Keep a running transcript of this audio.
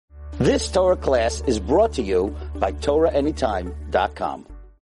This Torah class is brought to you by TorahAnytime.com.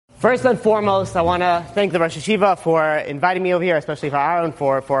 First and foremost, I want to thank the Rosh Hashiva for inviting me over here, especially for Aaron,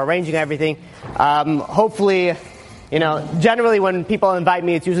 for arranging everything. Hopefully, generally when people invite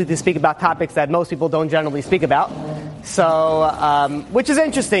me, it's usually to speak about topics that most people don't generally speak about. So, which is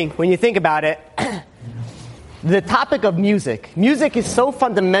interesting when you think about it. The topic of music. Music is so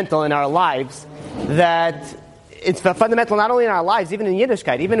fundamental in our lives that it's fundamental not only in our lives, even in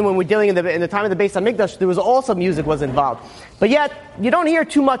Yiddishkeit. Even when we're dealing in the time of the Beis HaMikdash, there was also music was involved. But yet, you don't hear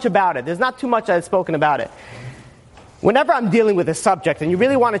too much about it. There's not too much that is spoken about it. Whenever I'm dealing with a subject, and you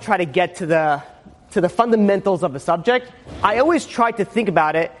really want to try to get to the fundamentals of a subject, I always try to think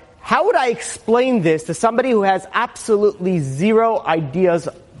about it. How would I explain this to somebody who has absolutely zero ideas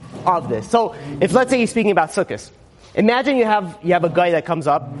of this? So, if let's say you're speaking about Sukkot, imagine you have a guy that comes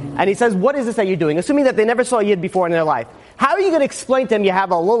up and he says, "What is this that you're doing?" Assuming that they never saw a Yid before in their life. How are you going to explain to him you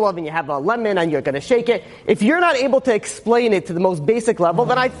have a lulav and you have a lemon and you're going to shake it? If you're not able to explain it to the most basic level,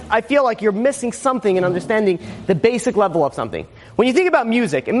 then I feel like you're missing something in understanding the basic level of something. When you think about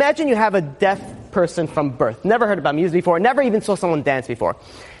music, imagine you have a deaf person from birth, never heard about music before, never even saw someone dance before.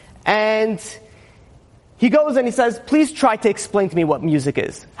 And he goes and he says, "Please try to explain to me what music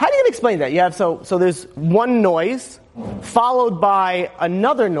is." How do you explain that? You have so there's one noise followed by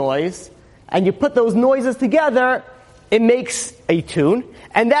another noise, and you put those noises together, it makes a tune,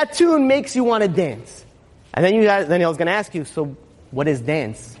 and that tune makes you want to dance. And then I was going to ask you, so what is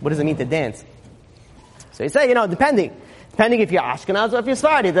dance? What does it mean to dance? So you say, depending if you're Ashkenaz or if you're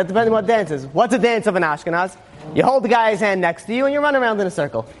Sephardi, that depends on what dance is. What's a dance of an Ashkenaz? You hold the guy's hand next to you and you run around in a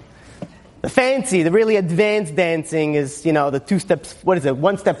circle. The really advanced dancing is, the 2 steps,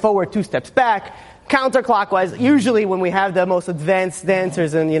 1 step forward, 2 steps back, counterclockwise. Usually when we have the most advanced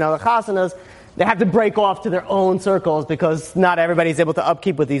dancers in, the chasanas, they have to break off to their own circles because not everybody's able to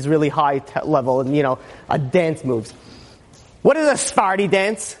upkeep with these really high level, dance moves. What is a Sephardi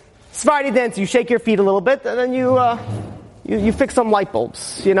dance? Sephardi dance, you shake your feet a little bit and then you fix some light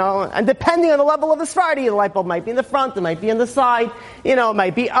bulbs, and depending on the level of the Sephardi, the light bulb might be in the front, it might be on the side, it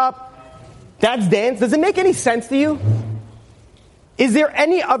might be up. That's dance. Does it make any sense to you? Is there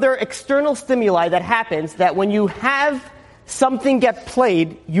any other external stimuli that happens that when you have something get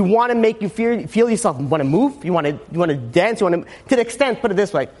played, you want to make you feel yourself, you want to move, you want to dance, to the extent, put it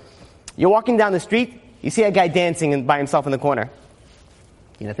this way, you're walking down the street, you see a guy dancing by himself in the corner.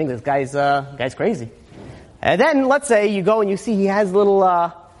 You think this guy's crazy. And then let's say you go and you see he has little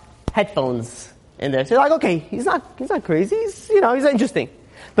headphones in there. So you're like, okay, he's not crazy. He's interesting.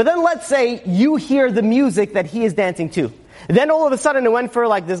 But then let's say you hear the music that he is dancing to. Then all of a sudden it went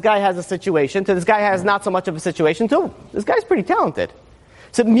for this guy has a situation to this guy has not so much of a situation too. This guy's pretty talented.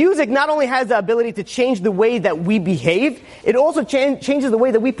 So music not only has the ability to change the way that we behave, it also changes the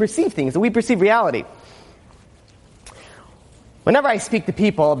way that we perceive things, that we perceive reality. Whenever I speak to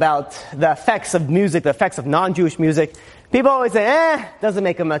people about the effects of music, the effects of non-Jewish music, people always say, doesn't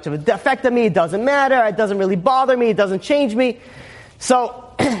make much of an effect on me, it doesn't matter, it doesn't really bother me, it doesn't change me. So,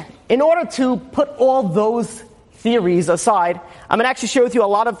 in order to put all those theories aside, I'm going to actually share with you a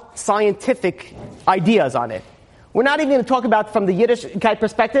lot of scientific ideas on it. We're not even going to talk about from the Yiddishkeit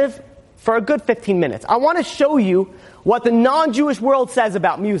perspective for a good 15 minutes. I want to show you what the non-Jewish world says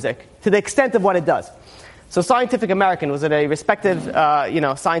about music, to the extent of what it does. So Scientific American was in a respective,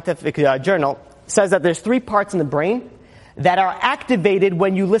 scientific journal, says that there's 3 parts in the brain that are activated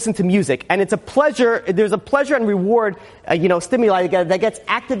when you listen to music. And it's a pleasure, there's a pleasure and reward, stimuli that gets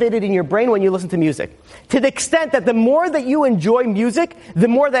activated in your brain when you listen to music. To the extent that the more that you enjoy music, the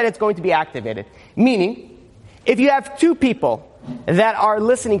more that it's going to be activated. Meaning, if you have 2 people that are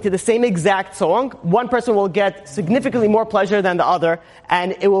listening to the same exact song, one person will get significantly more pleasure than the other,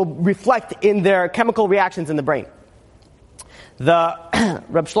 and it will reflect in their chemical reactions in the brain. The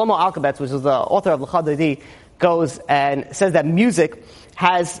Reb Shlomo Alkabetz, which is the author of L'cha Dodi, goes and says that music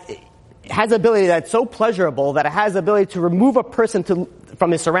has the ability that's so pleasurable that it has the ability to remove a person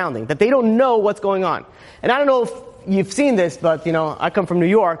from his surrounding, that they don't know what's going on. And I don't know if you've seen this, but I come from New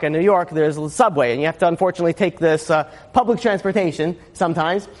York, and in New York there's a subway, and you have to unfortunately take this public transportation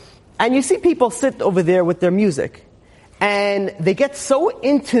sometimes, and you see people sit over there with their music, and they get so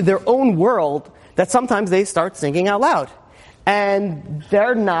into their own world that sometimes they start singing out loud. And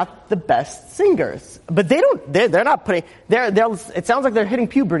they're not the best singers. But they're not putting, it sounds like they're hitting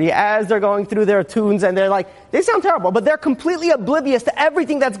puberty as they're going through their tunes, and they sound terrible, but they're completely oblivious to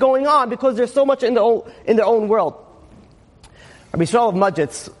everything that's going on because they're so much in their own world. Rabbi Yisrael of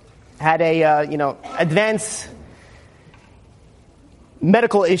Majitz had a, advanced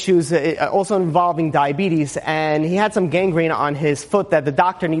medical issues, also involving diabetes, and he had some gangrene on his foot that the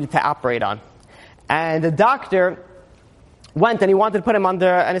doctor needed to operate on. And the doctor went and he wanted to put him under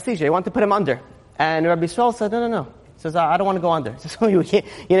anesthesia. He wanted to put him under. And Rabbi Yisrael said, no. He says, I don't want to go under. He says, you can't,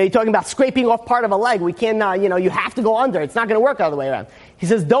 you're talking about scraping off part of a leg. We can't, you have to go under. It's not going to work all the way around. He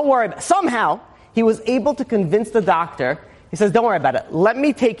says, don't worry about it. Somehow, he was able to convince the doctor. He says, don't worry about it. Let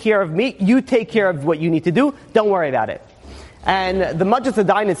me take care of me. You take care of what you need to do. Don't worry about it. And the Majlisa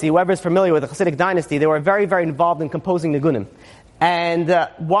dynasty, whoever is familiar with the Hasidic dynasty, they were very, very involved in composing nigunim. And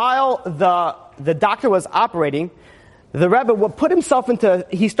while the doctor was operating, the Rebbe would put himself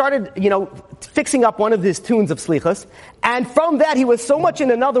he started, fixing up one of his tunes of Slichas, and from that he was so much in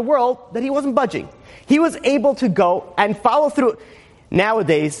another world that he wasn't budging. He was able to go and follow through.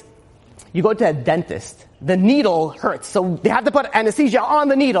 Nowadays, you go to a dentist, the needle hurts, so they have to put anesthesia on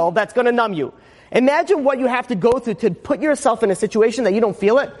the needle that's going to numb you. Imagine what you have to go through to put yourself in a situation that you don't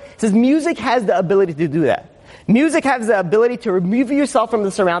feel it. It says music has the ability to do that. Music has the ability to remove yourself from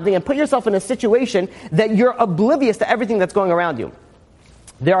the surrounding and put yourself in a situation that you're oblivious to everything that's going around you.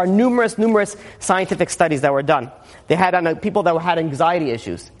 There are numerous scientific studies that were done. They had on people that had anxiety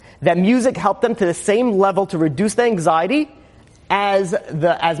issues. That music helped them to the same level to reduce the anxiety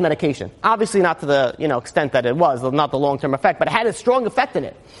as medication. Obviously not to the extent that it was, not the long-term effect, but it had a strong effect in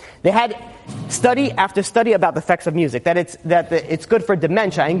it. They had study after study about the effects of music, that it's good for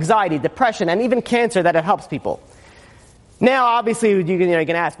dementia, anxiety, depression, and even cancer, that it helps people. Now, obviously, you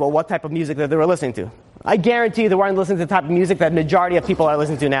can ask, well, what type of music that they were listening to? I guarantee you they weren't listening to the type of music that the majority of people are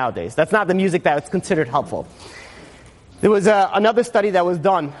listening to nowadays. That's not the music that is considered helpful. There was another study that was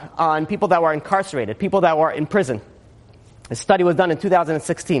done on people that were incarcerated, people that were in prison. A study was done in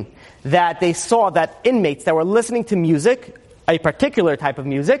 2016 that they saw that inmates that were listening to music, a particular type of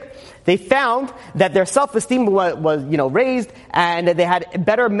music, they found that their self-esteem was raised, and they had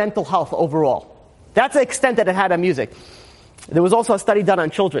better mental health overall. That's the extent that it had on music. There was also a study done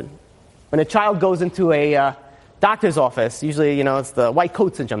on children. When a child goes into a doctor's office, usually it's the white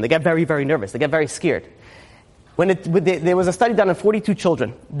coat syndrome. They get very, very nervous. They get very scared. There was a study done on 42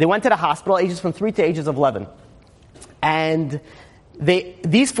 children. They went to the hospital, ages from 3 to ages of 11. And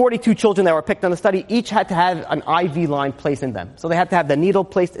these 42 children that were picked on the study each had to have an IV line placed in them. So they had to have the needle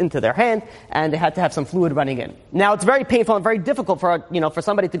placed into their hand, and they had to have some fluid running in. Now, it's very painful and very difficult for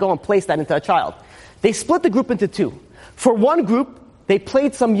somebody to go and place that into a child. They split the group into two. For one group, they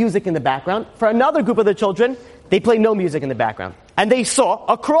played some music in the background. For another group of the children, they played no music in the background. And they saw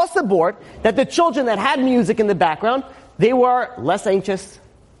across the board that the children that had music in the background, they were less anxious.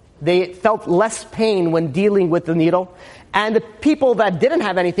 They felt less pain when dealing with the needle. And the people that didn't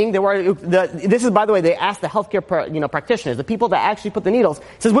have anything, this is, by the way, they asked the healthcare practitioners, the people that actually put the needles,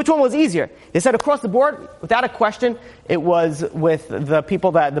 says which one was easier. They said across the board, without a question, it was with the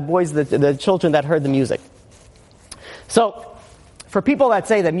people the children that heard the music. So, for people that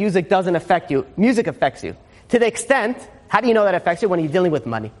say that music doesn't affect you, music affects you. To the extent, how do you know that affects you? When you're dealing with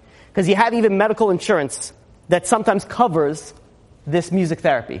money. Because you have even medical insurance that sometimes covers this music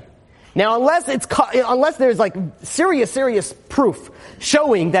therapy. Now, unless there's serious proof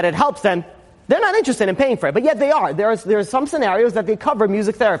showing that it helps them, they're not interested in paying for it. But yet they are. There are some scenarios that they cover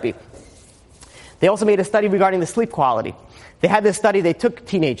music therapy. They also made a study regarding the sleep quality. They had this study, they took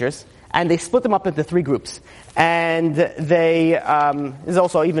teenagers, and they split them up into 3 groups. And there's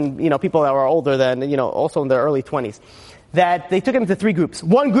also even, people that were older than, also in their early 20s, that they took them into 3 groups.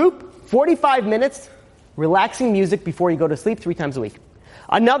 One group, 45 minutes, relaxing music before you go to sleep 3 times a week.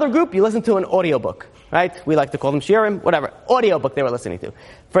 Another group, you listen to an audiobook, right? We like to call them shiurim, whatever. Audiobook they were listening to.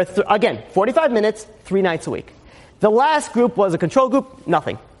 For, again, 45 minutes, 3 nights a week. The last group was a control group,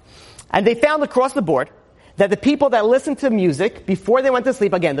 nothing. And they found across the board that the people that listened to music before they went to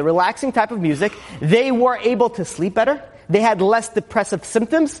sleep, again, the relaxing type of music, they were able to sleep better, they had less depressive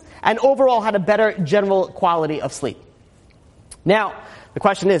symptoms, and overall had a better general quality of sleep. Now, the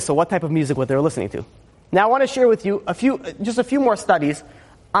question is, so what type of music were they listening to? Now I want to share with you a few more studies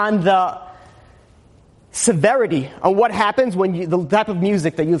on the severity of what happens when the type of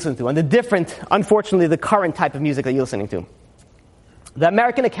music that you listen to, and unfortunately, the current type of music that you're listening to. The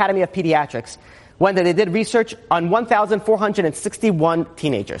American Academy of Pediatrics, when they did research on 1,461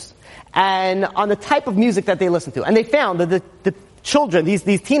 teenagers, and on the type of music that they listen to, and they found that the children,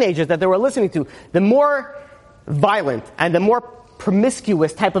 these teenagers that they were listening to, the more violent and the more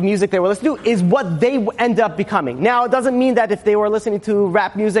promiscuous type of music they were listening to is what they end up becoming. Now, it doesn't mean that if they were listening to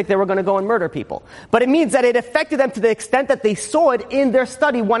rap music, they were going to go and murder people. But it means that it affected them to the extent that they saw it in their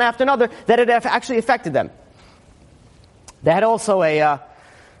study one after another, that it actually affected them. They had also a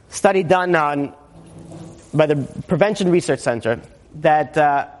study done by the Prevention Research Center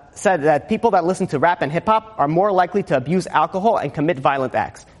that said that people that listen to rap and hip-hop are more likely to abuse alcohol and commit violent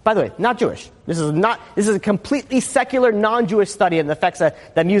acts. By the way, not Jewish. This is a completely secular, non-Jewish study of the effects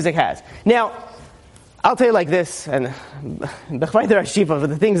that music has. Now, I'll tell you like this, and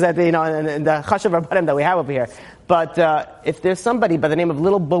the things that, and the chashav rabbanim that we have over here. But if there's somebody by the name of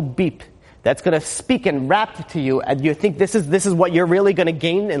Little Bo Beep that's going to speak and rap to you, and you think this is what you're really going to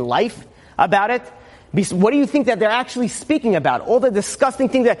gain in life about it, what do you think that they're actually speaking about? All the disgusting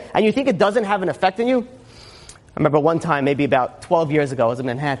things and you think it doesn't have an effect on you? I remember one time, maybe about 12 years ago, I was in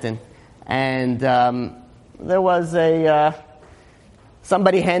Manhattan, and there was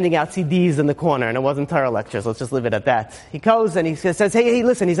somebody handing out CDs in the corner, and it wasn't Torah lectures. Let's just leave it at that. He goes and he says, hey,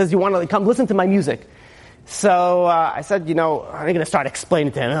 listen. He says, you want to come listen to my music? So I said, I'm going to start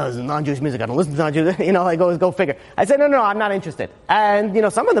explaining to him, this is non-Jewish music. I don't listen to non-Jewish. I go figure. I said, no, I'm not interested. And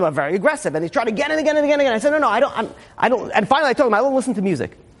some of them are very aggressive, and they try again and again and again and again. I said, no, I don't. And finally, I told him, I don't listen to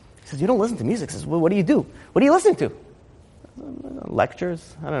music. He says, you don't listen to music? He says, well, what do you do? What do you listen to?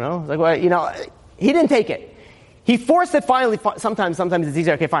 Lectures. I don't know. Like, well, he didn't take it. He forced it finally. Sometimes it's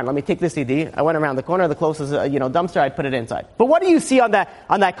easier. Okay, fine. Let me take this CD. I went around the corner, the closest dumpster. I put it inside. But what do you see on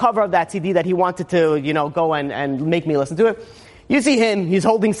that cover of that CD that he wanted to go and make me listen to it? You see him. He's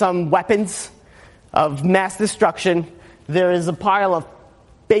holding some weapons of mass destruction. There is a pile of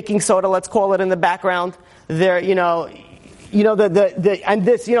baking soda, let's call it, in the background. There, and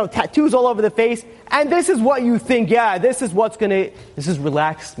this, tattoos all over the face. And this is what you think. Yeah, this has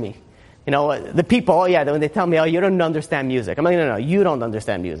relaxed me. The people, when they tell me, you don't understand music. I'm like, no, you don't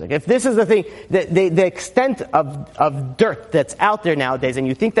understand music. If this is the thing, the extent of dirt that's out there nowadays, and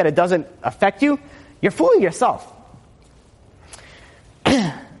you think that it doesn't affect you, you're fooling yourself.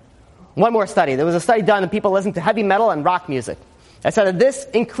 One more study. There was a study done on people listening to heavy metal and rock music. That said that this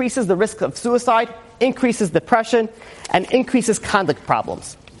increases the risk of suicide, increases depression, and increases conduct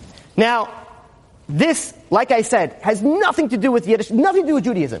problems. Now, this, like I said, has nothing to do with Yiddish, nothing to do with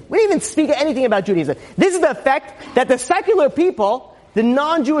Judaism. We didn't even speak anything about Judaism. This is the effect that the secular people, the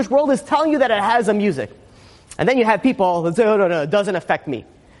non-Jewish world, is telling you that it has on music. And then you have people that say, oh, no, it doesn't affect me.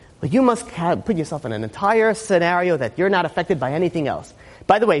 But you must put yourself in an entire scenario that you're not affected by anything else.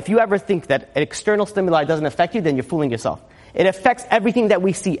 By the way, if you ever think that an external stimuli doesn't affect you, then you're fooling yourself. It affects everything that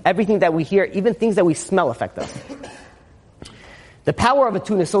we see, everything that we hear, even things that we smell affect us. The power of a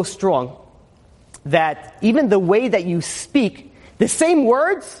tune is so strong that even the way that you speak, the same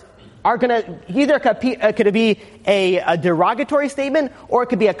words are going to either could be a derogatory statement or it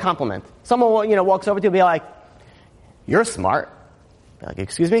could be a compliment. Someone walks over to you and be like, "You're smart." Be like,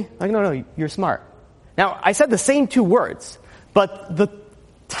 "Excuse me?" Like, no, you're smart. Now, I said the same two words, but the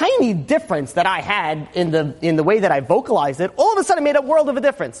tiny difference that I had in the way that I vocalized it, all of a sudden made a world of a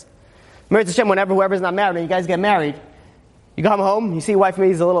difference. Meretz Hashem, whenever whoever's not married and you guys get married, you come home, you see your wife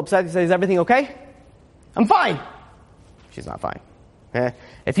maybe is a little upset, you say, "Is everything okay?" "I'm fine." She's not fine.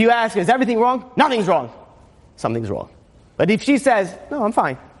 If you ask, "Is everything wrong?" "Nothing's wrong." Something's wrong. But if she says, "No, I'm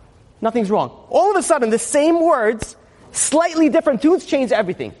fine," nothing's wrong. All of a sudden, the same words, slightly different tunes, change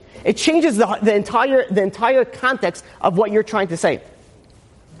everything. It changes the entire context of what you're trying to say.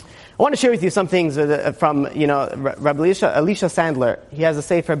 I want to share with you some things from Rabbi Elisha Sandler. He has a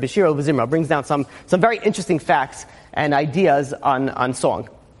sefer B'shiro V'zimra, brings down some very interesting facts and ideas on song.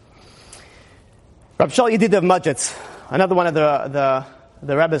 Rabbi Shaul Yedid of Majitz, another one of the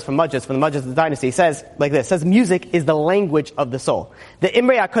Rebbes from the Majitz dynasty, says like this, says music is the language of the soul. The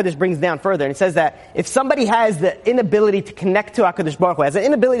Imrei HaKadosh brings down further, and he says that if somebody has the inability to connect to HaKadosh Baruch Hu, has the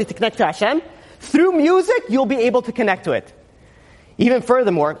inability to connect to Hashem, through music you'll be able to connect to it. Even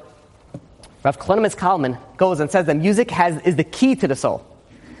furthermore, Rav Klonimitz Kalman goes and says that music is the key to the soul.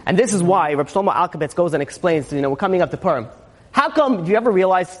 And this is why Rav Shlomo Alkabetz goes and explains, we're coming up to Purim. How come, do you ever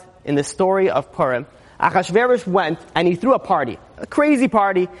realize in the story of Purim, Achashverosh went and he threw a party, a crazy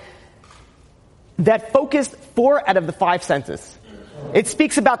party, that focused 4 out of the 5 senses. It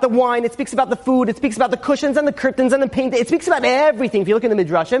speaks about the wine, it speaks about the food, it speaks about the cushions and the curtains and the paint, it speaks about everything if you look in the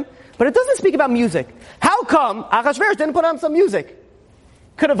Midrashim, but it doesn't speak about music. How come Achashverosh didn't put on some music?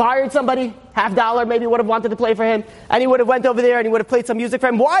 Could have hired somebody, $50 maybe would have wanted to play for him, and he would have went over there and he would have played some music for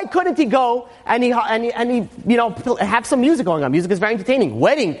him. Why couldn't he go and he have some music going on? Music is very entertaining.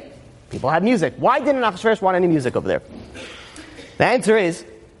 Wedding, people have music. Why didn't Achashverosh want any music over there? The answer is,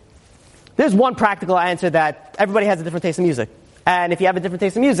 there's one practical answer that everybody has a different taste in music. And if you have a different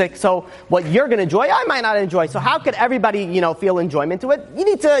taste in music, so what you're going to enjoy, I might not enjoy. So how could everybody, feel enjoyment to it? You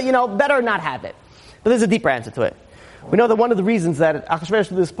need to, better not have it. But there's a deeper answer to it. We know that one of the reasons that Achashverosh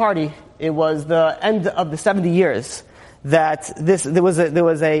threw this party, it was the end of the 70 years that there was a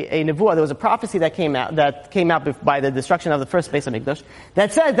nevuah, there was a prophecy that came out by the destruction of the first Beis Hamikdash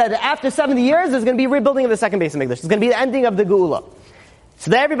that said that after 70 years there's going to be rebuilding of the second Beis Hamikdash. It's going to be the ending of the Geula.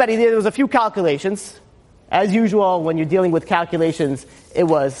 So that there was a few calculations. As usual, when you're dealing with calculations, it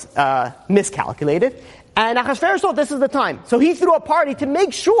was miscalculated. And Achashverosh thought this is the time. So he threw a party to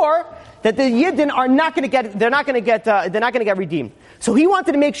make sure that the Yidden are not going to get redeemed. So he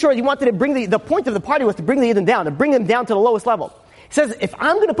wanted to make sure, he wanted to bring the point of the party was to bring the Yidden down, to bring them down to the lowest level. He says, if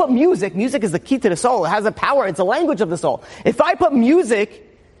I'm going to put music is the key to the soul, it has a power, it's a language of the soul. If I put music,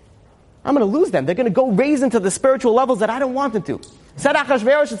 I'm going to lose them. They're going to go raise into the spiritual levels that I don't want them to. Said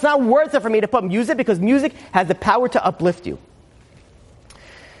Achashverosh, it's not worth it for me to put music because music has the power to uplift you.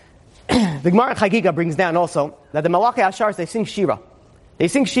 The Gemara Chagiga brings down also that the Malachi Ashars, they sing Shira. They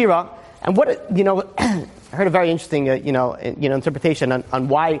sing Shira, and I heard a very interesting, interpretation on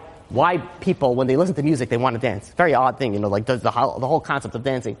why people, when they listen to music, they want to dance. Very odd thing, like the whole concept of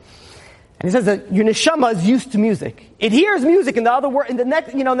dancing. And he says that your neshama is used to music. It hears music in the other world, in the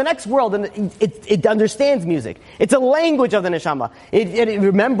next world, and it understands music. It's a language of the neshama. It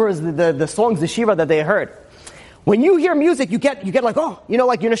remembers the songs, the shira that they heard. When you hear music, you get like,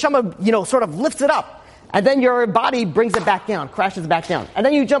 like your neshama, sort of lifts it up. And then your body brings it back down, crashes back down. And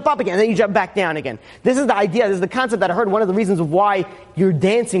then you jump up again, and then you jump back down again. This is the idea, this is the concept that I heard, one of the reasons of why you're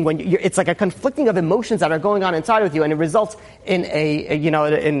dancing when it's like a conflicting of emotions that are going on inside with you, and it results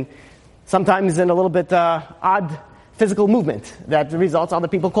in sometimes in a little bit odd physical movement that results other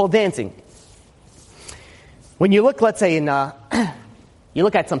people call dancing. When you look, let's say, you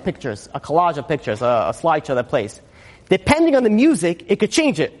look at some pictures, a collage of pictures, a slideshow that plays. Depending on the music, it could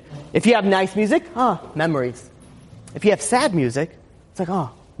change it. If you have nice music, memories. If you have sad music, it's like,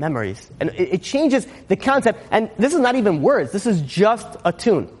 memories. And it changes the concept. And this is not even words. This is just a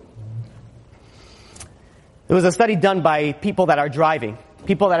tune. There was a study done by people that are driving.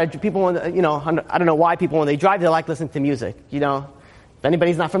 I don't know why people, when they drive, they like listening to music. If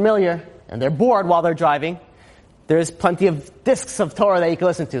anybody's not familiar and they're bored while they're driving, there's plenty of discs of Torah that you can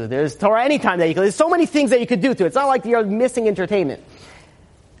listen to. There's Torah anytime that you can. There's so many things that you could do to it. It's not like you're missing entertainment.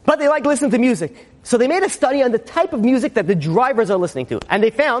 But they like listening to music. So they made a study on the type of music that the drivers are listening to. And they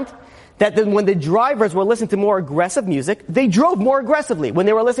found that when the drivers were listening to more aggressive music, they drove more aggressively. When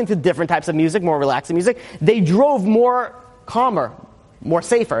they were listening to different types of music, more relaxing music, they drove more calmer, more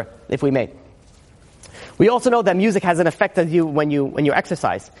safer, if we may. We also know that music has an effect on you when you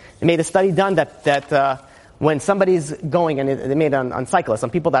exercise. They made a study done that when somebody's going, and they made on cyclists, on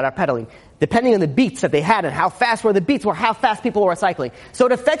people that are pedaling, depending on the beats that they had and how fast were the beats, or how fast people were cycling. So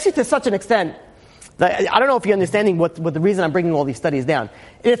it affects you to such an extent that I don't know if you're understanding what the reason I'm bringing all these studies down.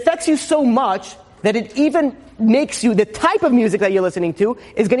 It affects you so much that it even makes you, the type of music that you're listening to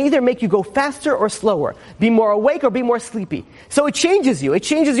is going to either make you go faster or slower, be more awake or be more sleepy. So it changes you. It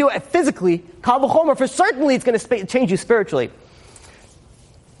changes you physically. Kal v'chomer, for certainly it's going to change you spiritually.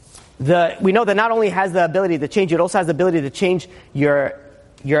 We know that not only has the ability to change you, it also has the ability to change your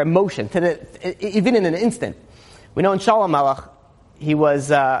emotion, even in an instant. We know in Shalom Malach, he was,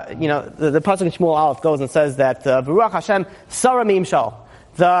 the Pasuk in Shmuel Aleph goes and says that, V'ruach Hashem Sara Mimshal.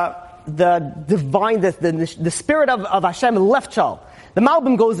 The divine, the spirit of Hashem left Shaul. The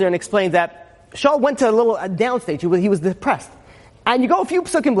Malbim goes there and explains that Shaul went to a little downstage. He was depressed. And you go a few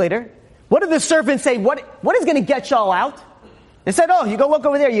psukim later, what did the servants say? What is going to get Shaul out? They said, you go look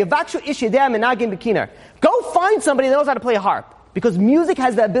over there. Yivakshu ish yedei menagin b'kinar. Go find somebody that knows how to play a harp. Because music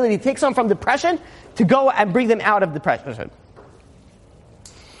has the ability to take someone from depression to go and bring them out of depression.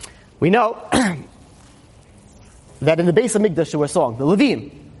 We know that in the Beis Hamikdash there was a song, the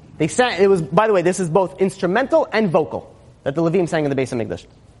Levim. They sang, it was, by the way, this is both instrumental and vocal that the Levim sang in the Beis Hamikdash.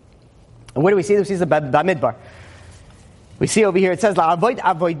 And where do we see this? We see the Bamidbar. We see over here, it says, La'avoid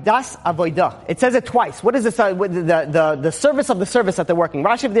avoidas avoida. It says it twice. What is this, the service of the service that they're working?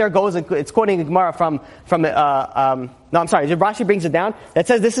 Rashi there goes, and it's quoting a Gemara Rashi brings it down. That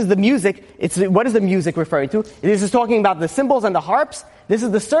says this is the music. What is the music referring to? This is talking about the cymbals and the harps. This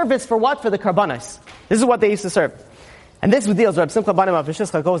is the service for what? For the karbanos. This is what they used to serve. And this deals, Reb Simcha Banim of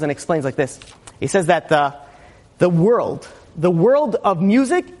Vishishcha goes and explains like this. He says that the world of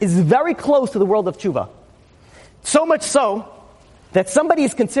music is very close to the world of tshuva. So much so that somebody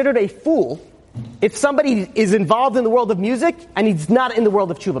is considered a fool if somebody is involved in the world of music and he's not in the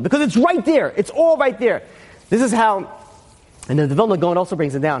world of tshuva. Because it's right there. It's all right there. This is how, and the Vilna Gaon also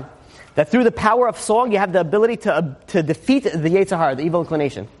brings it down, that through the power of song you have the ability to defeat the Yetzer Hara, the evil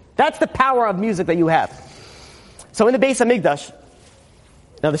inclination. That's the power of music that you have. So in the Beis Hamikdash,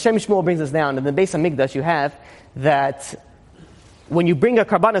 now the Shem Shmuel brings this down, in the Beis Hamikdash you have that when you bring a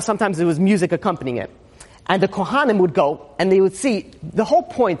karbanos, sometimes there was music accompanying it. And the Kohanim would go, and they would see, the whole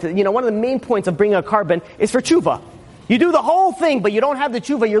point, one of the main points of bringing a carbon is for tshuva. You do the whole thing, but you don't have the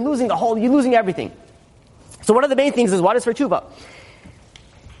tshuva, you're losing everything. So one of the main things is, what is for tshuva?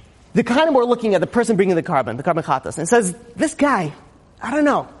 The Kohanim were looking at the person bringing the carbon chatas, and says, this guy, I don't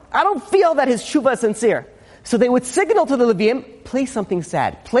know, I don't feel that his tshuva is sincere. So they would signal to the Leviim, play something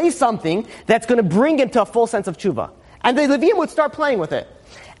sad, play something that's going to bring him to a full sense of tshuva. And the Leviim would start playing with it.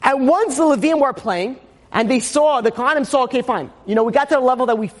 And once the Leviim were playing, and the Kohanim saw, okay, fine, we got to the level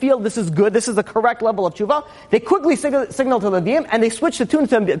that we feel this is good, this is the correct level of tshuva, they quickly signaled to the Leviim, and they switched the tune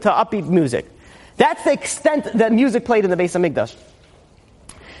to upbeat music. That's the extent that music played in the Beis HaMikdash.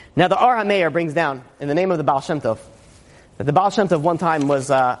 Now the Or HaMeir brings down, in the name of the Baal Shem Tov, that the Baal Shem Tov one time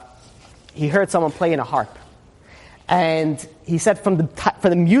he heard someone playing a harp. And he said from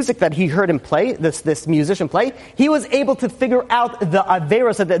the music that he heard him play, this musician play, he was able to figure out the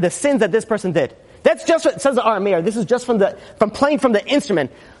averos, the sins that this person did. That's just what says the Or HaMeir. This is just from playing from the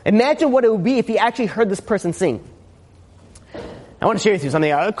instrument. Imagine what it would be if he actually heard this person sing. I want to share with you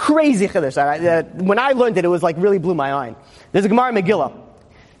something, a crazy chiddush. When I learned it, it was like really blew my mind. There's a Gemara in Megillah.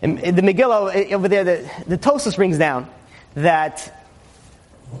 In the Megillah, over there, the Tosfos brings down that,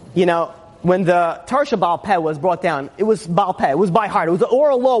 when the Tarsha Baal Peh was brought down, it was Baal Peh, it was by heart, the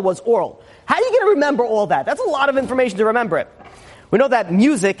oral law was oral. How are you going to remember all that? That's a lot of information to remember it. We know that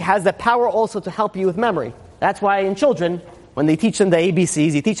music has the power also to help you with memory. That's why in children, when they teach them the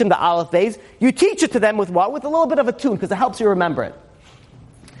ABCs, you teach them the Aleph Beis, you teach it to them with what? With a little bit of a tune, because it helps you remember it.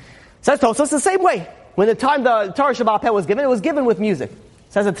 Says Tosfos the same way. When the time the Torah Shabbat Peh was given, it was given with music.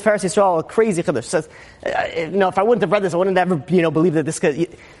 Says that Tiferes Yisrael, a crazy chiddush. Says, if I wouldn't have read this, I wouldn't ever, believe that this could.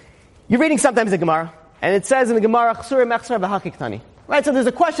 You're reading sometimes the Gemara, and it says in the Gemara, Chsur Mechsar v'Hakiktani. Right, so there's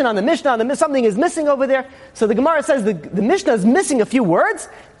a question on the Mishnah, something is missing over there. So the Gemara says the Mishnah is missing a few words.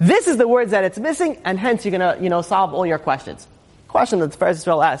 This is the words that it's missing, and hence you're gonna, solve all your questions. Question that Tiferes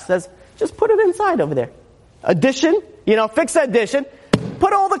Yisrael asks says, just put it inside over there. Addition, fix the addition.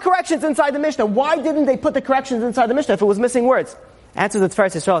 Put all the corrections inside the Mishnah. Why didn't they put the corrections inside the Mishnah if it was missing words? Answers that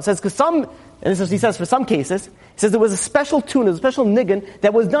Tiferes Yisrael. It says, because and this is what he says for some cases, he says there was a special tune, a special nigun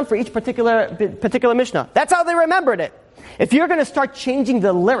that was done for each particular Mishnah. That's how they remembered it. If you're going to start changing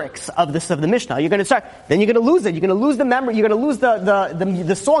the lyrics of the Mishnah, then you're going to lose it. You're going to lose the memory. You're going to lose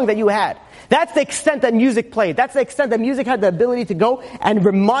the song that you had. That's the extent that music played. That's the extent that music had the ability to go and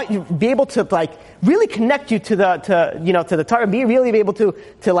be able to really connect you to the Torah, really be able to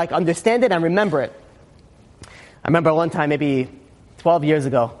understand it and remember it. I remember one time, maybe 12 years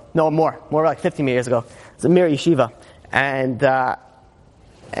ago, no more like 15 years ago. It was a Mir Yeshiva, and I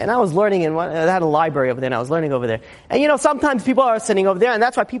was learning I had a library over there, and I was learning over there. And sometimes people are sitting over there, and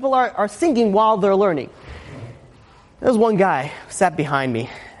that's why people are singing while they're learning. There was one guy who sat behind me,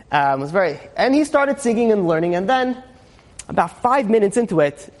 and he started singing and learning, and then about 5 minutes into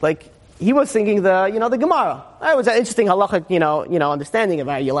it, he was singing the Gemara. It was an interesting halachic, understanding of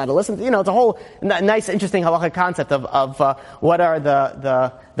how you're allowed to listen. It's a whole nice, interesting halachic concept of what are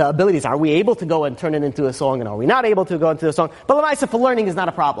the abilities. Are we able to go and turn it into a song, and are we not able to go into a song? But l'maisa, for learning is not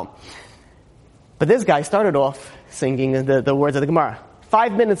a problem. But this guy started off singing the words of the Gemara.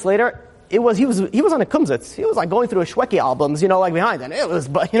 5 minutes later, he was on a kumzitz. He was going through a Shweki albums, behind. And it was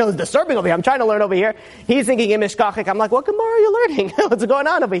disturbing over here. I'm trying to learn over here. He's thinking Imish Kachik. I'm like, what Gemara are you learning? What's going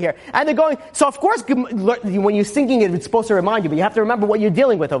on over here? And they're going, so of course, when you're singing it's supposed to remind you, but you have to remember what you're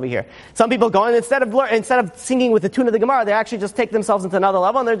dealing with over here. Some people go, and instead of singing with the tune of the Gemara, they actually just take themselves into another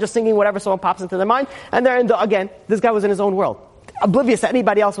level, and they're just singing whatever song pops into their mind, and again, this guy was in his own world. Oblivious that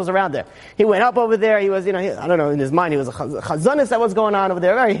anybody else was around there. He went up over there, he was, I don't know, in his mind, he was a chazanis that was going on over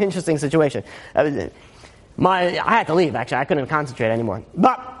there. A very interesting situation. I had to leave, actually. I couldn't concentrate anymore.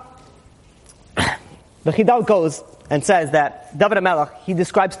 But the Chidal goes and says that David HaMelech, he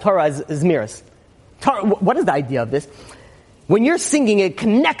describes Torah as mirrors. What is the idea of this? When you're singing, it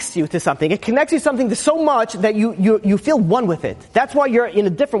connects you to something. It connects you to something so much that you feel one with it. That's why you're in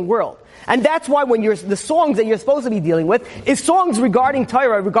a different world. And that's why when the songs that you're supposed to be dealing with is songs regarding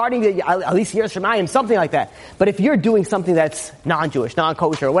Torah, regarding at least Yiras Shamayim, something like that. But if you're doing something that's non-Jewish,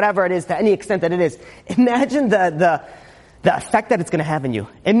 non-kosher, whatever it is, to any extent that it is, imagine the effect that it's going to have in you.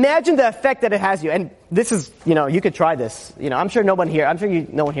 Imagine the effect that it has you. And this is, you could try this. I'm sure no one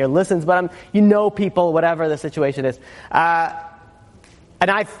here listens, but people, whatever the situation is. And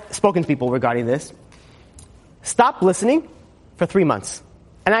I've spoken to people regarding this. Stop listening for 3 months.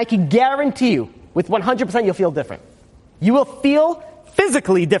 And I can guarantee you, with 100% you'll feel different. You will feel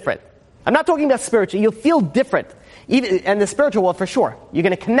physically different. I'm not talking about spiritually. You'll feel different. And the spiritual world, for sure. You're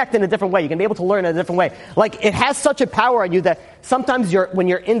going to connect in a different way. You're going to be able to learn in a different way. Like, it has such a power on you that sometimes when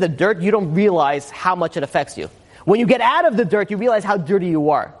you're in the dirt, you don't realize how much it affects you. When you get out of the dirt, you realize how dirty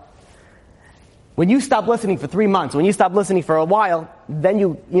you are. When you stop listening for 3 months, when you stop listening for a while, then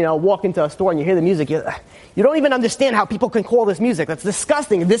you walk into a store and you hear the music. You don't even understand how people can call this music. That's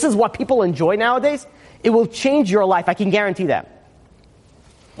disgusting. This is what people enjoy nowadays. It will change your life. I can guarantee that.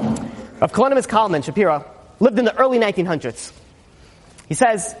 Rav Kalonymus Kalman Shapiro lived in the early 1900s. He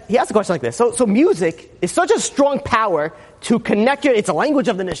asked a question like this. So music is such a strong power to connect you. It's a language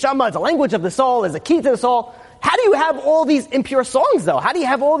of the neshama. It's a language of the soul. It's a key to the soul. How do you have all these impure songs, though? How do you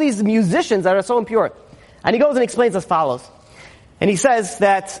have all these musicians that are so impure? And he goes and explains as follows. And he says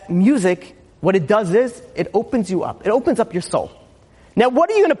that music, what it does is, it opens you up. It opens up your soul. Now,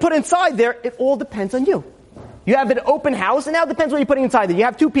 what are you going to put inside there? It all depends on you. You have an open house, and now it depends what you're putting inside there. You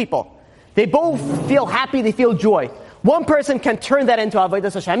have two people. They both feel happy, they feel joy. One person can turn that into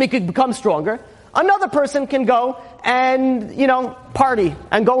Avodas Hashem. He could become stronger. Another person can go and, party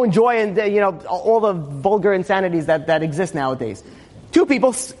and go enjoy and, all the vulgar insanities that exist nowadays. Two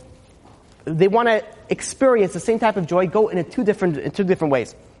people, they want to experience the same type of joy, go in two different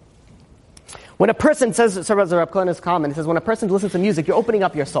ways. When a person says, Rav Kalonymus Kalman, he says, when a person listens to music, you're opening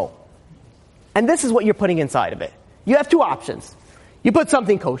up your soul. And this is what you're putting inside of it. You have two options. You put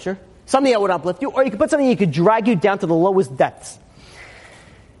something kosher, something that would uplift you, or you could put something that could drag you down to the lowest depths.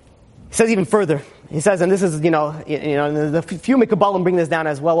 He says even further. He says, and this is, the few Mekabalim bring this down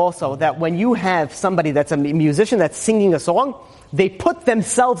as well also, that when you have somebody that's a musician that's singing a song, they put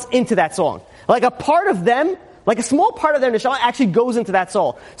themselves into that song. Like a part of them, like a small part of their neshama actually goes into that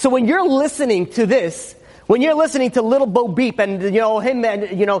soul. So when you're listening to this, when you're listening to Little Bo Beep and, him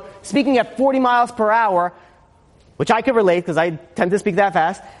and, speaking at 40 miles per hour, which I can relate because I tend to speak that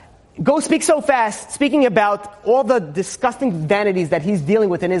fast, go speak so fast, speaking about all the disgusting vanities that he's dealing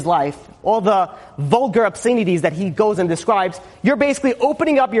with in his life, all the vulgar obscenities that he goes and describes, you're basically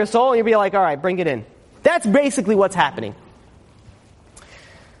opening up your soul and you'll be like, all right, bring it in. That's basically what's happening.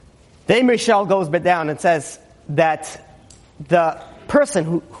 The Emer Shel goes down and says that the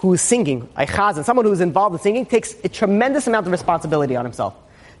person who is singing, a chazan, someone who is involved in singing, takes a tremendous amount of responsibility on himself.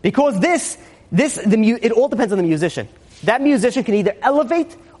 Because it all depends on the musician. That musician can either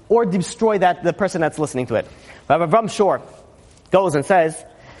elevate or destroy the person that's listening to it. Rabbi Avram Shor goes and says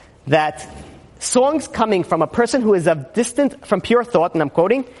that songs coming from a person who is distant from pure thought, and I'm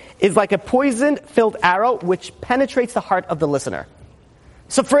quoting, is like a poison-filled arrow which penetrates the heart of the listener.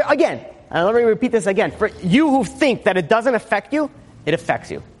 So and let me repeat this again, for you who think that it doesn't affect you, it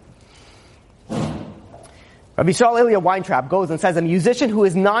affects you. Rabbi Yisrael Ilya Weintraub goes and says a musician who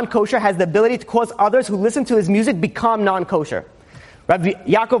is non-kosher has the ability to cause others who listen to his music become non-kosher. Rabbi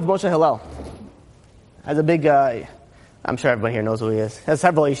Yaakov Moshe Hillel has a big, I'm sure everybody here knows who he is, has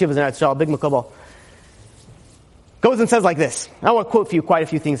several yeshivas in Eretz Yisrael, big makubal. Goes and says like this. I want to quote for you quite a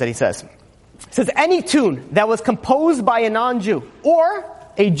few things that he says. He says, any tune that was composed by a non-Jew or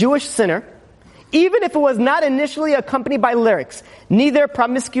a Jewish sinner, even if it was not initially accompanied by lyrics, neither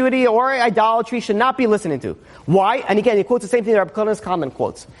promiscuity or idolatry should not be listened to. Why? And again, he quotes the same thing that Rav Kalonymus Kalman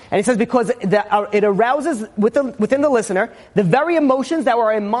quotes. And he says, because it arouses within the listener the very emotions that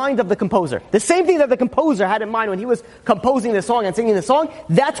were in mind of the composer. The same thing that the composer had in mind when he was composing the song and singing the song,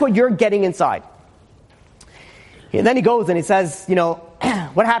 that's what you're getting inside. And then he goes and he says,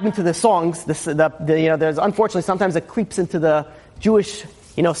 what happened to the songs? There's unfortunately sometimes it creeps into the Jewish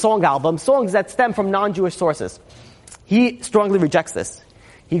song albums, songs that stem from non-Jewish sources. He strongly rejects this.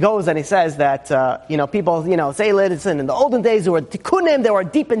 He goes and he says that, people, say, listen, in the olden days there were tikkunim, there were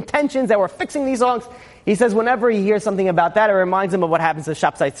deep intentions, they were fixing these songs. He says whenever he hears something about that, it reminds him of what happens to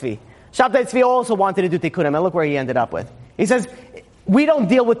Shabtai Tzvi. Shabtai Tzvi also wanted to do tikkunim, and look where he ended up with. He says, we don't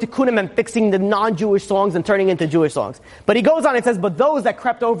deal with tikkunim and fixing the non-Jewish songs and turning into Jewish songs. But he goes on and says, but those that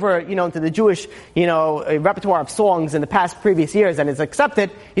crept over, into the Jewish, repertoire of songs in the previous years and is accepted,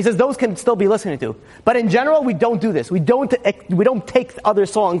 he says those can still be listened to. But in general, we don't do this. We don't take other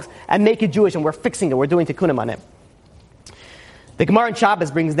songs and make it Jewish and we're fixing it. We're doing tikkunim on it. The Gemara in Shabbos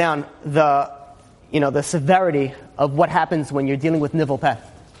brings down the severity of what happens when you're dealing with nivel peh.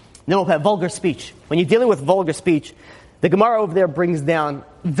 Nivel peh, vulgar speech. When you're dealing with vulgar speech, the Gemara over there brings down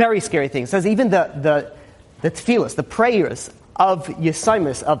very scary things. It says even the tefillas, the prayers of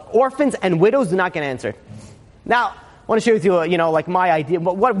Yesaimis, of orphans and widows do not get answered. Now, I want to share with you, like my idea.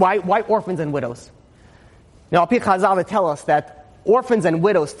 Why orphans and widows? Now, Al-Pi Chazal, they tell us that orphans and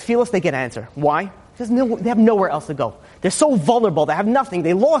widows, tefillas, they get answered. Why? Because they have nowhere else to go. They're so vulnerable. They have nothing.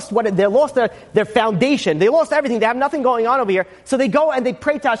 They lost their foundation. They lost everything. They have nothing going on over here. So they go and they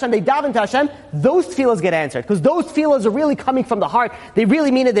pray to Hashem. They daven to Hashem. Those tefillahs get answered because those tefillahs are really coming from the heart. They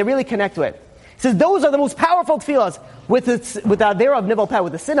really mean it. They really connect to it. He says those are the most powerful tefillahs with the avera of nivel peh,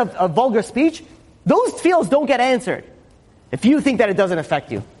 with the sin of vulgar speech. Those tefillahs don't get answered if you think that it doesn't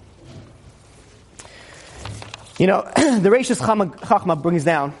affect you. You know, the Reishis Chachma brings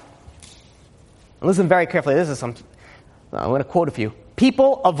down, and listen very carefully, I'm going to quote a few.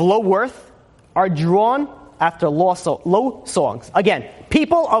 People of low worth are drawn after low songs. Again,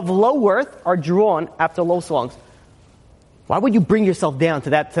 people of low worth are drawn after low songs. Why would you bring yourself down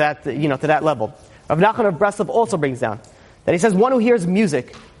to that level? Rav Nachman of Breslov also brings down that he says one who hears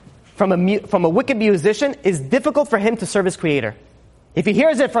music from a wicked musician is difficult for him to serve his creator. If he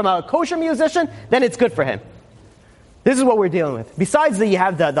hears it from a kosher musician, then it's good for him. This is what we're dealing with. Besides that, you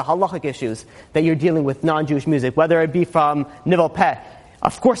have the halachic issues that you're dealing with non-Jewish music, whether it be from nivel peh.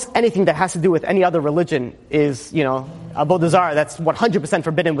 Of course, anything that has to do with any other religion is, avodah zarah. That's 100%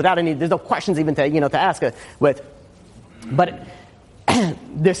 forbidden without there's no questions even to ask it with. But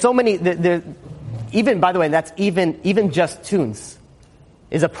there's so many, even, by the way, that's even just tunes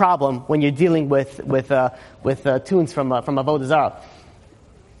is a problem when you're dealing with tunes from avodah zarah.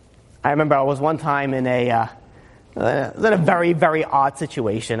 I remember I was one time in a very, very odd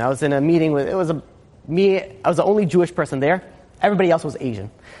situation. I was in a meeting I was the only Jewish person there. Everybody else was Asian.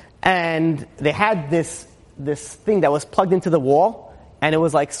 And they had this thing that was plugged into the wall, and it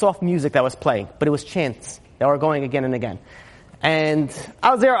was like soft music that was playing, but it was chants that were going again and again. And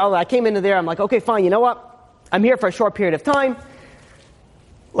I was there, I came into there, I'm like, okay, fine, you know what? I'm here for a short period of time.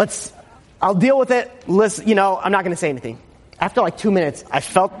 I'll deal with it. I'm not going to say anything. After like 2 minutes, I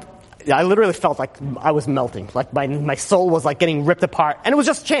literally felt like I was melting. Like my soul was like getting ripped apart. And it was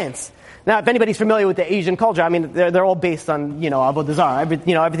just chants. Now, if anybody's familiar with the Asian culture, I mean, they're all based on, avodah zarah,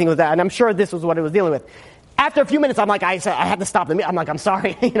 everything with that. And I'm sure this was what it was dealing with. After a few minutes, I'm like, I had to stop them. I'm like, I'm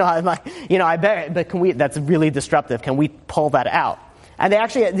sorry. I bet, but that's really disruptive. Can we pull that out? And they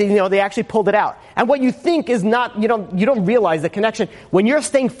actually pulled it out. And what you think is not, you don't realize the connection. When you're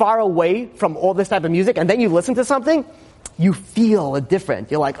staying far away from all this type of music and then you listen to something, you feel it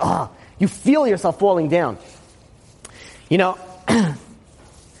different. You're like, you feel yourself falling down. The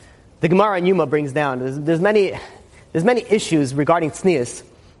Gemara in Yuma brings down, there's many issues regarding tznius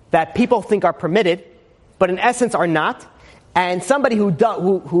that people think are permitted, but in essence are not. And somebody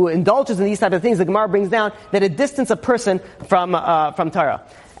who indulges in these type of things, the Gemara brings down that it distance a person from Torah.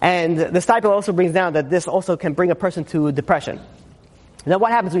 And the Steipler also brings down that this also can bring a person to depression. Now,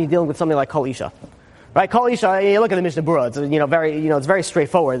 what happens when you're dealing with something like Kol Isha? Right, Kol Isha. You look at the Mishnah Berurah. It's very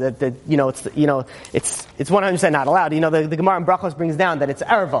straightforward. It's 100% not allowed. The Gemara in Brachos brings down that it's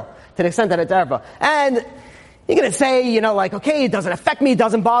erva, to the extent that it's erva. And you're going to say, okay, it doesn't affect me, it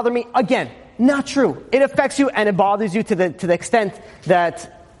doesn't bother me. Again, not true. It affects you and it bothers you to the extent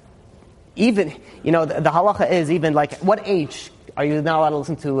that even, the halacha is even like, what age are you not allowed to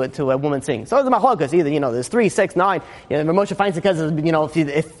listen to a woman sing? So it's a machlokas either, there's 3, 6, 9. Moshe finds it because,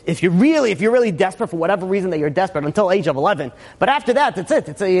 if you're really desperate for whatever reason that you're desperate until age of 11. But after that, that's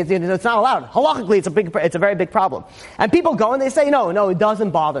it. It's not allowed. Halachically, it's a very big problem. And people go and they say, no, it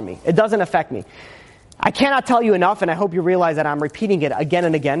doesn't bother me. It doesn't affect me. I cannot tell you enough, and I hope you realize that I'm repeating it again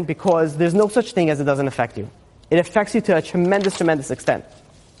and again because there's no such thing as it doesn't affect you. It affects you to a tremendous, tremendous extent.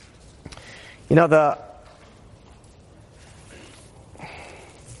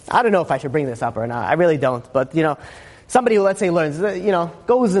 I don't know if I should bring this up or not. I really don't. But, somebody who, let's say, learns,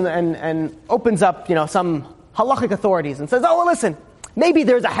 goes and opens up, some halachic authorities and says, listen, maybe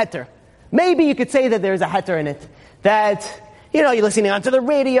there's a heter. Maybe you could say that there's a heter in it. That, you're listening onto the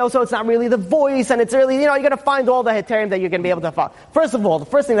radio, so it's not really the voice, and it's really, you're going to find all the heterim that you're going to be able to follow. First of all, the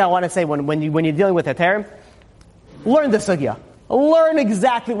first thing that I want to say when you're dealing with heterim, learn the sugya. Learn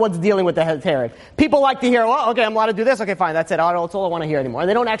exactly what's dealing with the heterim. People like to hear, okay, I'm allowed to do this, okay, fine, that's it, that's all I want to hear anymore. And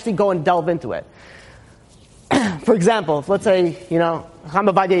they don't actually go and delve into it. For example, let's say, Chacham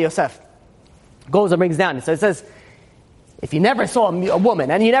Ovadia Yosef goes and brings down, so it says, if you never saw a woman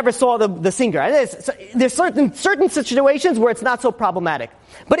and you never saw the singer, and there's certain situations where it's not so problematic.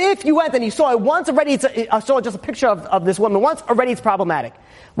 But if you went and you saw it once already, saw just a picture of this woman once, already it's problematic.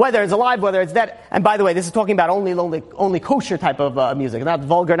 Whether it's alive, whether it's dead. And by the way, this is talking about only kosher type of music, not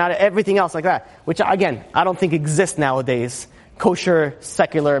vulgar, not everything else like that. Which again, I don't think exists nowadays. Kosher,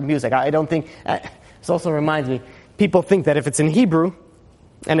 secular music. I don't think. This also reminds me, people think that if it's in Hebrew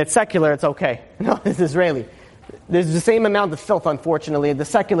and it's secular, it's okay. No, it's Israeli. There's the same amount of filth, unfortunately, the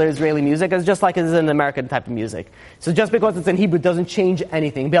secular Israeli music as just like it is an American type of music. So just because it's in Hebrew doesn't change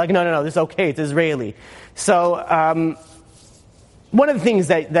anything. Be like, no, this is okay, it's Israeli. So, one of the things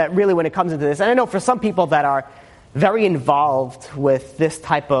that really, when it comes into this, and I know for some people that are very involved with this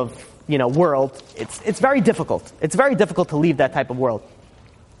type of, world, it's very difficult. It's very difficult to leave that type of world.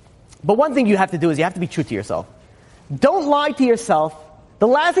 But one thing you have to do is you have to be true to yourself. Don't lie to yourself. The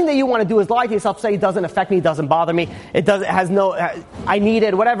last thing that you want to do is lie to yourself, say it doesn't affect me, it doesn't bother me, I need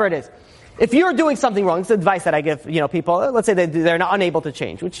it, whatever it is. If you're doing something wrong, it's advice that I give, people, let's say they're not unable to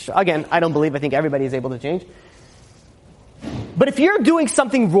change, which, again, I don't believe. I think everybody is able to change. But if you're doing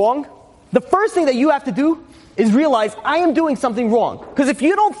something wrong, the first thing that you have to do is realize, I am doing something wrong. Because if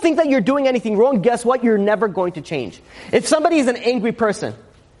you don't think that you're doing anything wrong, guess what? You're never going to change. If somebody is an angry person,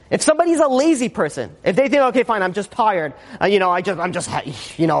 if somebody's a lazy person, if they think, okay, fine, I'm just tired, I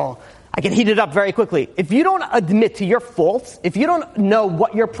can heat it up very quickly. If you don't admit to your faults, if you don't know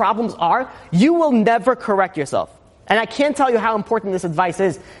what your problems are, you will never correct yourself. And I can't tell you how important this advice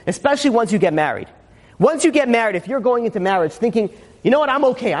is, especially once you get married. Once you get married, if you're going into marriage thinking, you know what, I'm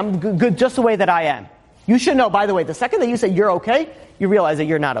okay, I'm good just the way that I am. You should know, by the way, the second that you say you're okay, you realize that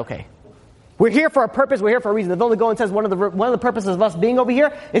you're not okay. We're here for a purpose, we're here for a reason. The Vilna Gaon says one of the purposes of us being over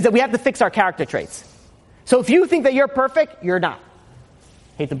here is that we have to fix our character traits. So if you think that you're perfect, you're not.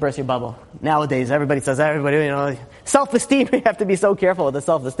 Hate to burst your bubble. Nowadays, everybody, self-esteem, you have to be so careful with the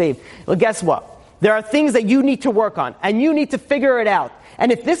self-esteem. Well, guess what? There are things that you need to work on, and you need to figure it out.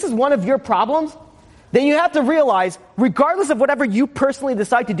 And if this is one of your problems, then you have to realize, regardless of whatever you personally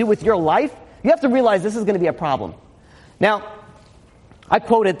decide to do with your life, you have to realize this is going to be a problem. Now, I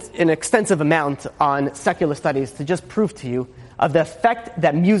quoted an extensive amount on secular studies to just prove to you of the effect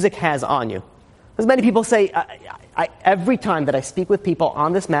that music has on you. As many people say, every time that I speak with people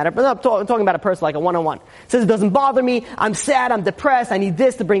on this matter, but I'm talking about a person like a one-on-one, says it doesn't bother me, I'm sad, I'm depressed, I need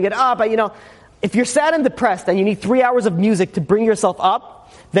this to bring it up. If you're sad and depressed and you need 3 hours of music to bring yourself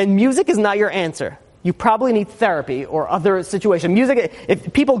up, then music is not your answer. You probably need therapy or other situation. Music,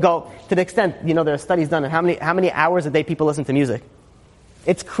 if people go to the extent, there are studies done on how many hours a day people listen to music.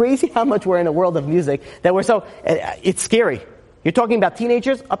 It's crazy how much we're in a world of music that it's scary. You're talking about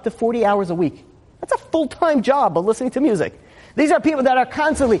teenagers up to 40 hours a week. That's a full-time job of listening to music. These are people that are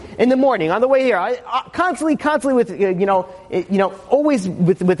constantly in the morning, on the way here, constantly with, always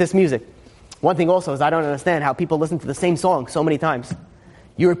with this music. One thing also is I don't understand how people listen to the same song so many times.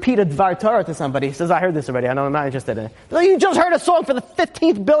 You repeat a Dvar Torah to somebody, he says, I heard this already, I'm not interested in it. You just heard a song for the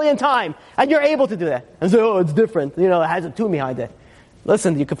 15th billionth time, and you're able to do that. And say, it's different, it has a tune behind it.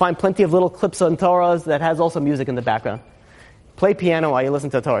 Listen, you can find plenty of little clips on Torahs that has also music in the background. Play piano while you listen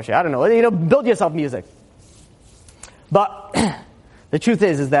to a Torah. I don't know, build yourself music. But the truth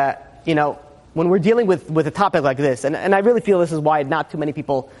is that, when we're dealing with a topic like this, and I really feel this is why not too many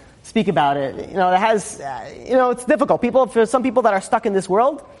people speak about it. It's difficult. For some people that are stuck in this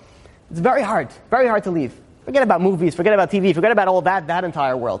world, it's very hard to leave. Forget about movies, forget about TV, forget about all that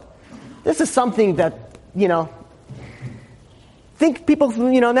entire world. This is something that, think people,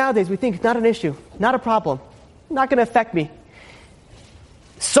 nowadays we think not an issue, not a problem, not going to affect me.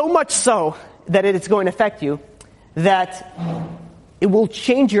 So much so that it's going to affect you that it will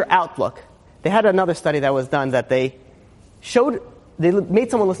change your outlook. They had another study that was done that they made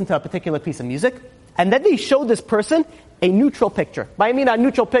someone listen to a particular piece of music, and then they showed this person a neutral picture. By I mean a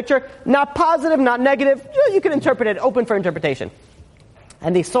neutral picture, not positive, not negative, you can interpret it, open for interpretation.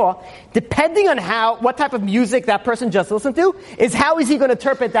 And they saw, depending on what type of music that person just listened to, is how is he going to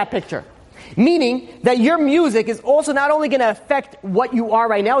interpret that picture. Meaning that your music is also not only going to affect what you are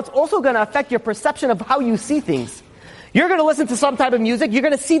right now, it's also going to affect your perception of how you see things. You're going to listen to some type of music, you're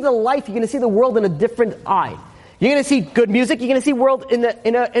going to see the life, you're going to see the world in a different eye. You're going to see good music, you're going to see world in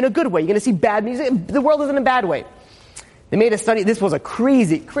a good way. You're going to see bad music, the world is in a bad way. They made a study, this was a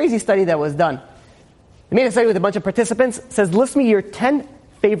crazy, crazy study that was done. They made a study with a bunch of participants, says, list me your 10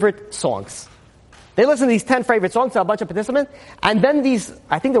 favorite songs. They listened to these 10 favorite songs to a bunch of participants, and then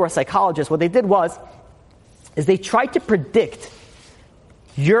I think they were psychologists, what they did is they tried to predict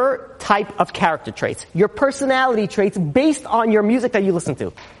your type of character traits, your personality traits based on your music that you listen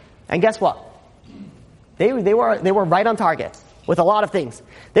to. And guess what? They were right on target with a lot of things.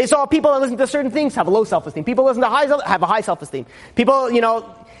 They saw people that listen to certain things have a low self-esteem. People listen to have a high self-esteem. People,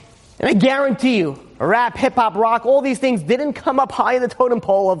 and I guarantee you, rap, hip-hop, rock, all these things didn't come up high in the totem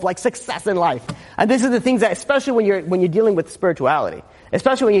pole of success in life. And this is the things that, especially when you're dealing with spirituality,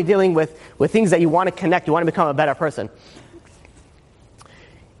 especially when you're dealing with things that you want to connect, you want to become a better person.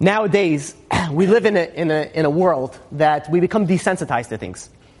 Nowadays, we live in a world that we become desensitized to things.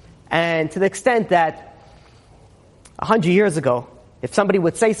 And to the extent that 100 years ago, if somebody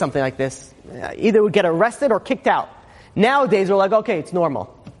would say something like this, either would get arrested or kicked out. Nowadays, we're like, okay, it's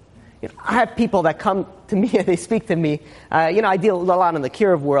normal. I have people that come to me, they speak to me. I deal a lot in the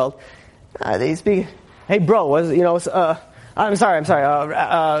Kiruv world. They speak, hey bro, I'm sorry,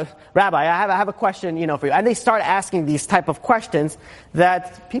 Rabbi, I have a question, for you. And they start asking these type of questions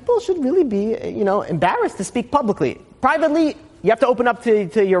that people should really be, embarrassed to speak publicly. Privately, you have to open up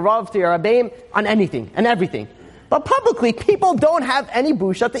to your Rav, to your Rabbeim, on anything and everything. But publicly, people don't have any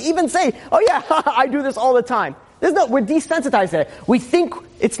busha to even say, oh yeah, I do this all the time. We're desensitized to it. We think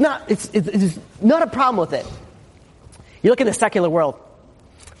it's not a problem with it. You look at the secular world.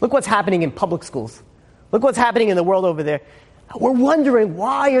 Look what's happening in public schools. Look what's happening in the world over there. We're wondering,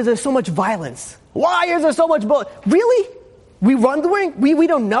 why is there so much violence? Why is there so much Really? We're wondering? We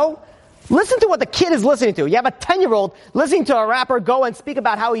don't know? Listen to what the kid is listening to. You have a 10-year-old listening to a rapper go and speak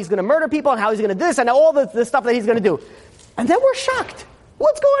about how he's going to murder people and how he's going to do this and all the stuff that he's going to do. And then we're shocked.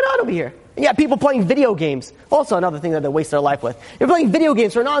 What's going on over here? And yeah, people playing video games. Also another thing that they waste their life with. They're playing video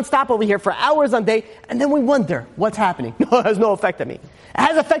games for nonstop over here for hours on day, and then we wonder, what's happening? No, it has no effect on me. It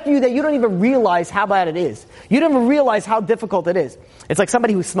has affected you that you don't even realize how bad it is. You don't even realize how difficult it is. It's like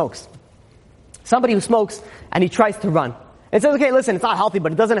somebody who smokes. Somebody who smokes, and he tries to run. And says, okay, listen, it's not healthy,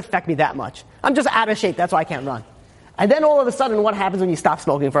 but it doesn't affect me that much. I'm just out of shape, that's why I can't run. And then all of a sudden, what happens when you stop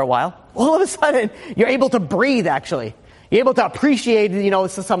smoking for a while? All of a sudden, you're able to breathe, actually. You're able to appreciate,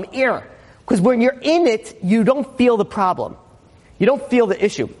 some air. Because when you're in it, you don't feel the problem. You don't feel the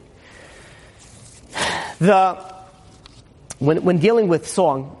issue. When dealing with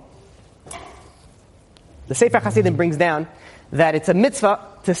song, the Sefer Hasidim brings down that it's a mitzvah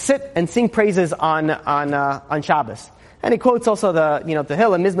to sit and sing praises on Shabbos. And he quotes also the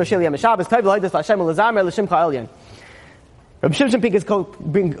Tehillim, Mizmor Sheli Yom Shabbos, Tov L'Hodos L'Hashem L'Zamer L'Shimcha Elyon. Rabbi Shimshon Pincus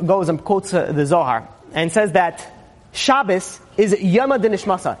goes and quotes the Zohar and says that Shabbos is Yom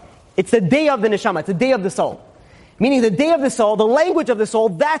HaDinishmasa. It's the day of the neshama. It's the day of the soul. Meaning the day of the soul, the language of the soul,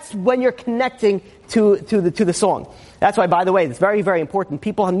 that's when you're connecting to the song. That's why, by the way, it's very, very important.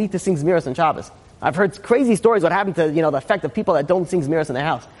 People need to sing Zmiros on Shabbos. I've heard crazy stories what happened to, the effect of people that don't sing Zmiros in their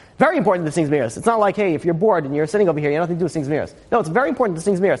house. Very important to sing Zmiros. It's not like, hey, if you're bored and you're sitting over here, you have nothing to do with sing Zmiros. No, it's very important to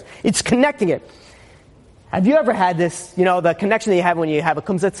sing Zmiros. It's connecting it. Have you ever had this, the connection that you have when you have a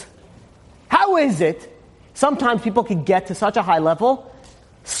kumsitz? How is it sometimes people can get to such a high level,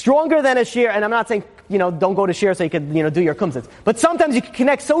 stronger than a shir, and I'm not saying, don't go to shir so you could, do your kumsitz. But sometimes you can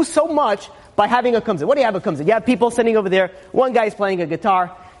connect so much by having a kumsitz. What do you have a kumsitz? You have people sitting over there, one guy's playing a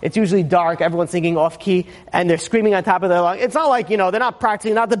guitar, it's usually dark, everyone's singing off key, and they're screaming on top of their lungs. It's not like, they're not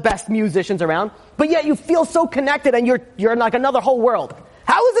practicing, not the best musicians around, but yet you feel so connected and you're in like another whole world.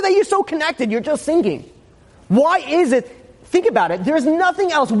 How is it that you're so connected? You're just singing. Why is it? Think about it. There's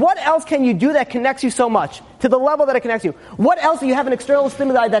nothing else. What else can you do that connects you so much to the level that it connects you? What else do you have an external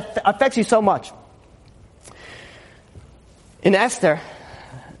stimuli that affects you so much? In Esther,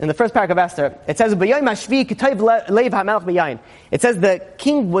 in the first paragraph of Esther, it says, it says the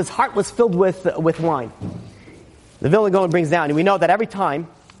king's heart was filled with wine. The Vilna Gaon brings down, and we know that every time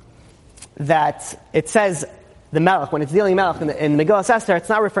that it says the Melech, when it's dealing Melech in Megillas Esther, it's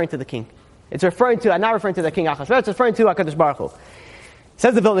not referring to the king. It's not referring to the king Achashverosh, it's referring to HaKadosh Baruch Hu.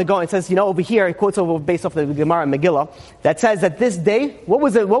 Says the Vilna Gaon, it says, over here, it quotes over based off the Gemara and Megillah, that says that this day, what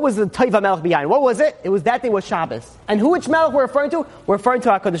was the Taiva Melech behind? What was it? It was that day was Shabbos. And which Melech we're referring to? We're referring to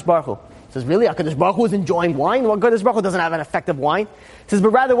HaKadosh Baruch Hu. It says, really? HaKadosh Baruch Hu is enjoying wine? Well, HaKadosh Baruch Hu doesn't have an effect of wine. It says, but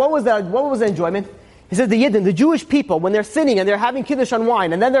rather, what was the enjoyment? He says the Yidden, the Jewish people, when they're sitting and they're having Kiddush on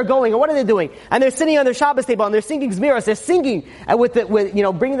wine, and then they're going, and what are they doing? And they're sitting on their Shabbos table, and they're singing Zmiros, they're singing,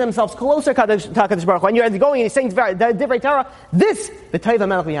 and bringing themselves closer to HaKadosh Baruch Hu. And you're going and you're saying Divrei Torah, this, the Taiva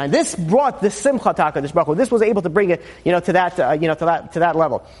Melech behind, this brought the Simcha to HaKadosh Baruch Hu. This was able to bring it, to that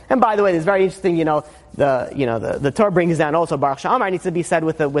level. And by the way, it's very interesting, the Torah brings down also Baruch She'amar needs to be said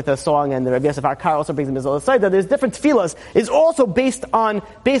with a song, and the Rabbi Yosef Akar also brings the Mizal aside that there's different tefillas is also based on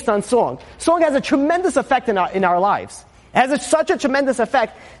song. Song has a tremendous effect in our lives. It has such a tremendous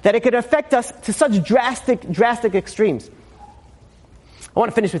effect that it could affect us to such drastic extremes. I want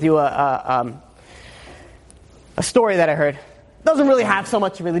to finish with you a story that I heard. It doesn't really have so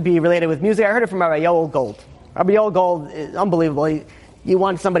much to really be related with music. I heard it from Rabbi Yoel Gold. Rabbi Yoel Gold is unbelievable. You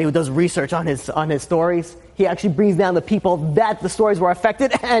want somebody who does research on his stories. He actually brings down the people that the stories were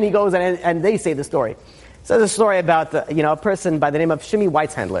affected, and he goes and they say the story. So there's a story about a person by the name of Shimi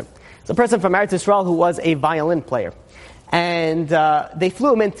Weitzhandler. It's a person from Eretz Yisrael who was a violin player, and they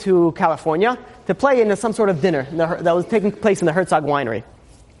flew him into California to play in some sort of dinner that was taking place in the Herzog Winery.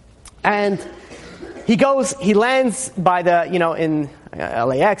 And he lands by in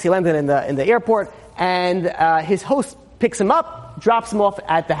LAX. He landed in the airport, and his host picks him up, drops him off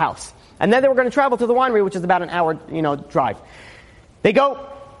at the house. And then they were going to travel to the winery, which is about an hour, drive. They go,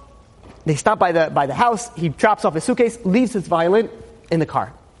 They stop by the house. He drops off his suitcase, leaves his violin in the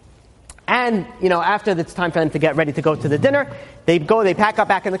car. And, after it's time for them to get ready to go to the dinner, they pack up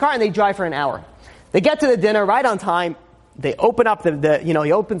back in the car, and they drive for an hour. They get to the dinner right on time. They open up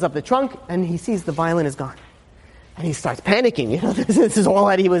he opens up the trunk, and he sees the violin is gone. And he starts panicking. This is all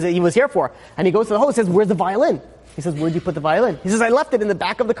that he was here for. And he goes to the host and says, "Where's the violin?" He says, "Where'd you put the violin?" He says, "I left it in the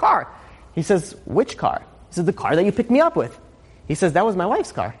back of the car." He says, "Which car?" He says, "The car that you picked me up with." He says, "That was my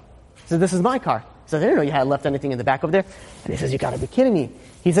wife's car." He says, "This is my car." He says, "I didn't know you had left anything in the back of there." And he says, "You gotta be kidding me."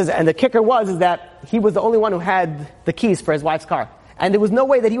 He says, and the kicker is that he was the only one who had the keys for his wife's car. And there was no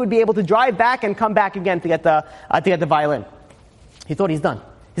way that he would be able to drive back and come back again to get the violin. He thought he's done.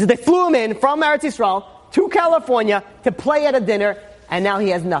 He said they flew him in from Eretz Yisrael to California to play at a dinner, and now he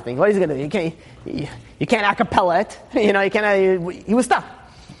has nothing. What is he going to do? You can't a cappella it. He was stuck.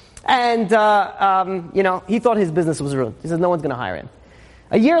 And, he thought his business was ruined. He says no one's going to hire him.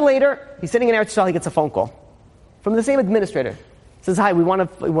 A year later, he's sitting in Eretz Yisrael, he gets a phone call from the same administrator. He says, "Hi, we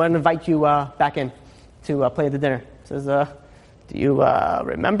want to invite you back in to play at the dinner." He says, "Do you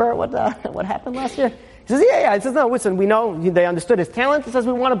remember what happened last year?" He says, Yeah. He says, "No, listen, we know they understood his talent." He says,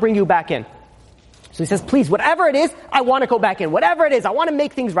 "We want to bring you back in." So he says, "Please, whatever it is, I want to go back in. Whatever it is, I want to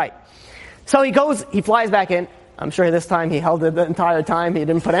make things right." So he flies back in. I'm sure this time he held it the entire time. He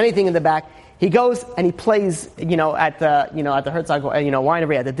didn't put anything in the back. He goes and he plays, at the Herzog,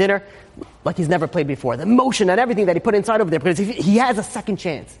 winery at the dinner, like he's never played before. The emotion and everything that he put inside over there, because he has a second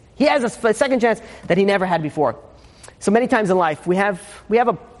chance. He has a second chance that he never had before. So many times in life, we have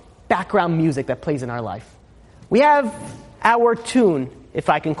a background music that plays in our life. We have our tune, if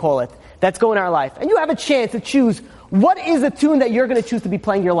I can call it, that's going in our life. And you have a chance to choose what is the tune that you're going to choose to be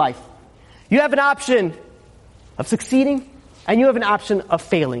playing your life. You have an option of succeeding, and you have an option of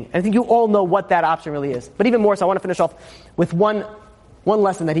failing. And I think you all know what that option really is. But even more so, I want to finish off with one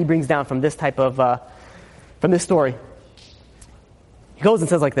lesson that he brings down from this type of, from this story. He goes and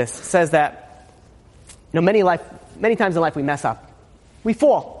says like this. He says that, many times in life we mess up. We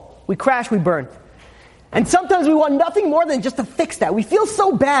fall. We crash. We burn. And sometimes we want nothing more than just to fix that. We feel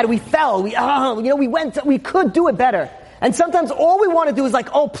so bad. We fell. We could do it better. And sometimes all we want to do is like,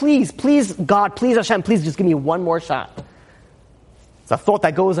 "Oh, please, God, please Hashem, please just give me one more shot." It's a thought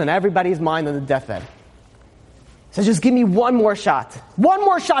that goes in everybody's mind on the deathbed. So just give me one more shot. One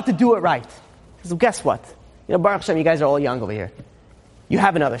more shot to do it right. So guess what? Baruch Hashem, you guys are all young over here. You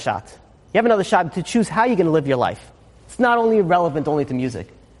have another shot. You have another shot to choose how you're going to live your life. It's not only relevant only to music.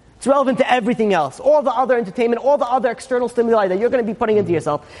 It's relevant to everything else. All the other entertainment, all the other external stimuli that you're going to be putting into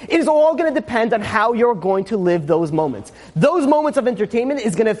yourself. It is all going to depend on how you're going to live those moments. Those moments of entertainment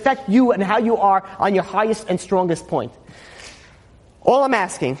is going to affect you and how you are on your highest and strongest point. All I'm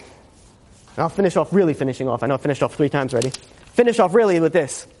asking, and I'll finishing off. I know I finished off 3 times already. Finish off really with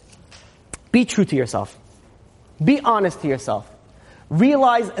this. Be true to yourself. Be honest to yourself.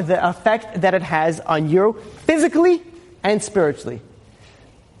 Realize the effect that it has on you physically and spiritually.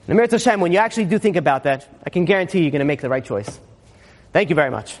 And Amir Hashem, when you actually do think about that, I can guarantee you're going to make the right choice. Thank you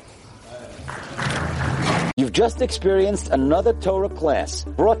very much. You've just experienced another Torah class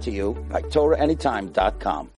brought to you by TorahAnytime.com.